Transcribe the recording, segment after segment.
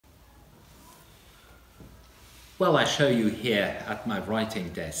Well, I show you here at my writing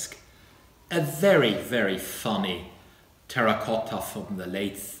desk a very, very funny terracotta from the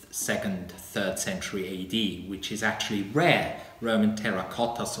late 2nd, 3rd century AD, which is actually rare. Roman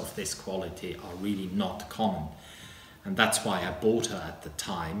terracottas of this quality are really not common. And that's why I bought her at the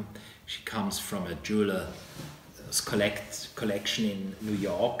time. She comes from a jeweler's collection in New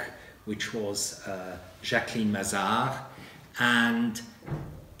York, which was Jacqueline Mazard. And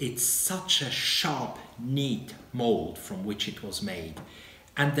it's such a sharp, neat mold from which it was made.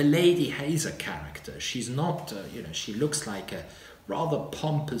 And the lady is a character. She's not, she looks like a rather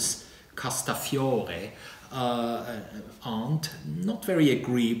pompous Castafiore aunt, not very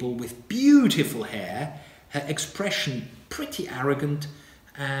agreeable, with beautiful hair, her expression pretty arrogant,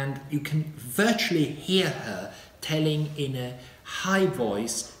 and you can virtually hear her telling in a high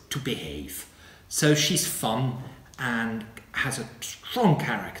voice to behave. So she's fun and has a strong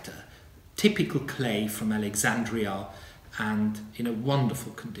character, typical clay from Alexandria, and in a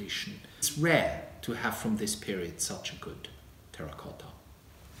wonderful condition. It's rare to have from this period such a good terracotta.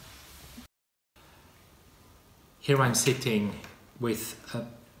 Here I'm sitting with a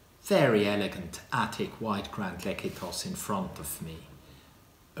very elegant Attic white grand lekythos in front of me,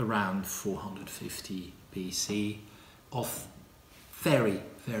 around 450 BC, of very,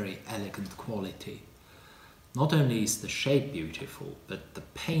 very elegant quality. Not only is the shape beautiful, but the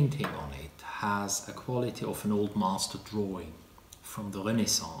painting on it has a quality of an old master drawing from the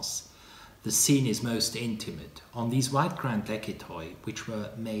Renaissance. The scene is most intimate. On these white grand lekythoi, which were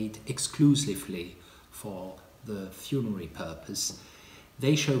made exclusively for the funerary purpose,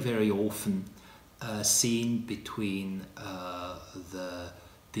 they show very often a scene between the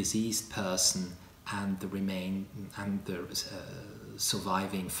deceased person and the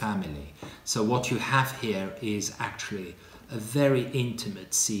surviving family. So what you have here is actually a very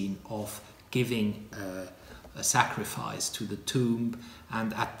intimate scene of giving a sacrifice to the tomb,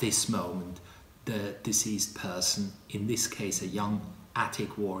 and at this moment the deceased person, in this case a young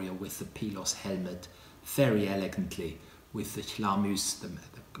Attic warrior with the pilos helmet, very elegantly with the chlamys, the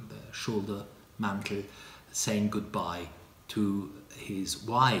shoulder mantle, saying goodbye to his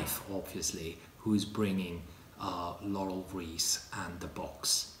wife, obviously, who is bringing laurel wreath and the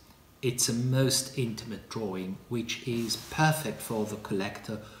box. It's a most intimate drawing, which is perfect for the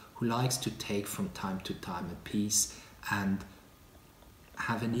collector who likes to take from time to time a piece and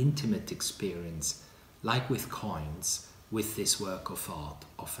have an intimate experience, like with coins, with this work of art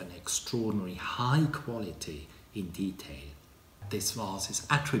of an extraordinary high quality in detail. This vase is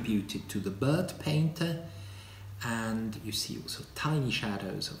attributed to the bird painter, and you see also tiny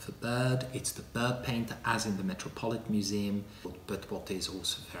shadows of a bird. It's the bird painter, as in the Metropolitan Museum. But what is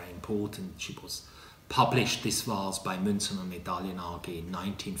also very important, she was published, this vase, by Münzen und Medaillen AG in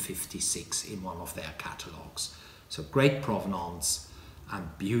 1956 in one of their catalogues. So great provenance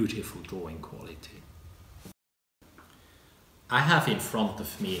and beautiful drawing quality. I have in front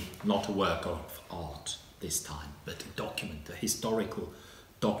of me not a work of art this time, but a document, a historical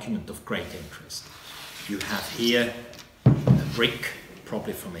document of great interest. You have here a brick,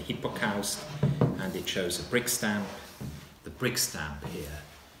 probably from a hippocaust, and it shows a brick stamp. The brick stamp here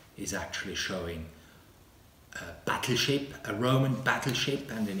is actually showing a battleship, a Roman battleship,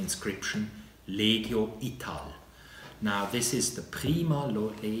 and an inscription, Legio Ital. Now this is the Prima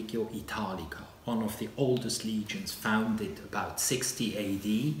Legio Italica, one of the oldest legions, founded about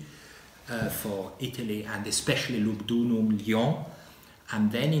 60 AD for Italy, and especially Lugdunum, Lyon. And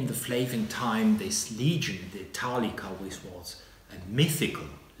then in the Flavian time, this legion, the Italica, which was a mythical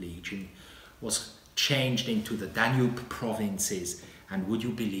legion, was changed into the Danube provinces, and would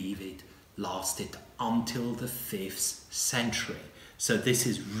you believe it, lasted until the 5th century. So this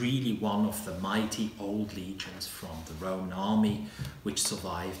is really one of the mighty old legions from the Roman army, which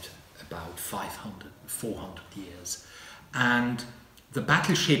survived about 400 years. And the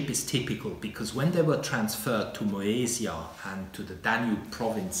battleship is typical because when they were transferred to Moesia and to the Danube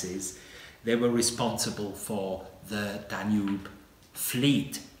provinces, they were responsible for the Danube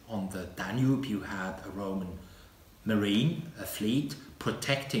fleet. On the Danube you had a Roman marine, a fleet,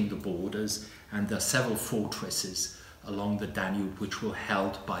 protecting the borders, and there are several fortresses along the Danube which were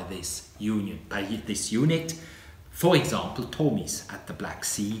held by this unit. For example, Tomis at the Black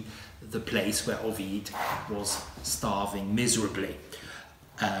Sea, the place where Ovid was starving miserably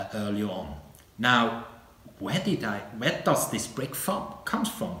early on. Now, where does this brick come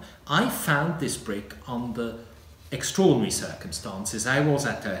from? I found this brick under extraordinary circumstances. I was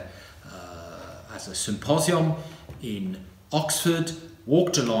at a symposium in Oxford,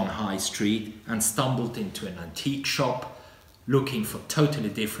 walked along High Street and stumbled into an antique shop looking for totally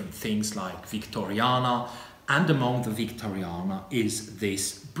different things like Victoriana and among the Victoriana is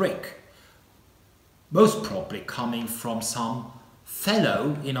this brick, most probably coming from some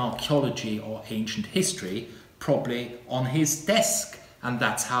fellow in archaeology or ancient history, probably on his desk, and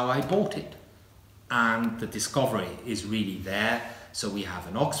that's how I bought it. And the discovery is really there. So we have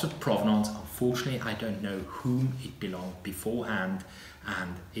an Oxford provenance. Unfortunately, I don't know whom it belonged beforehand,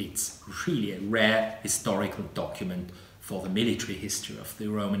 and it's really a rare historical document for the military history of the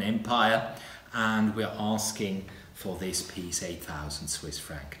Roman Empire, and we're asking for this piece 8,000 Swiss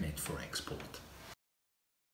franc net for export.